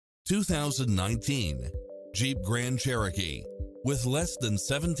2019 Jeep Grand Cherokee. With less than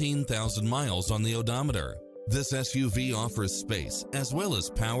 17,000 miles on the odometer, this SUV offers space as well as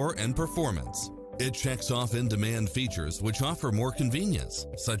power and performance. It checks off in-demand features which offer more convenience,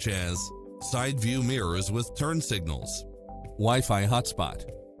 such as side view mirrors with turn signals, Wi-Fi hotspot,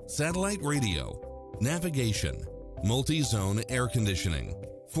 satellite radio, navigation, multi-zone air conditioning,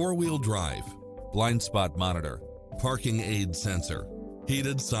 four-wheel drive, blind spot monitor, parking aid sensor,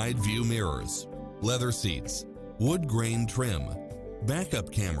 heated side view mirrors, leather seats, wood grain trim,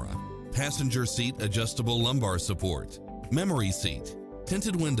 backup camera, passenger seat adjustable lumbar support, memory seat,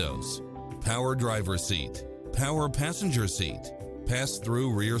 tinted windows, power driver seat, power passenger seat,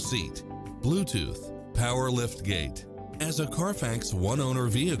 pass-through rear seat, Bluetooth, power liftgate. As a Carfax one-owner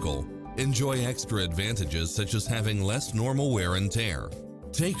vehicle, enjoy extra advantages such as having less normal wear and tear.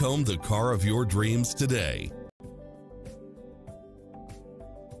 Take home the car of your dreams today.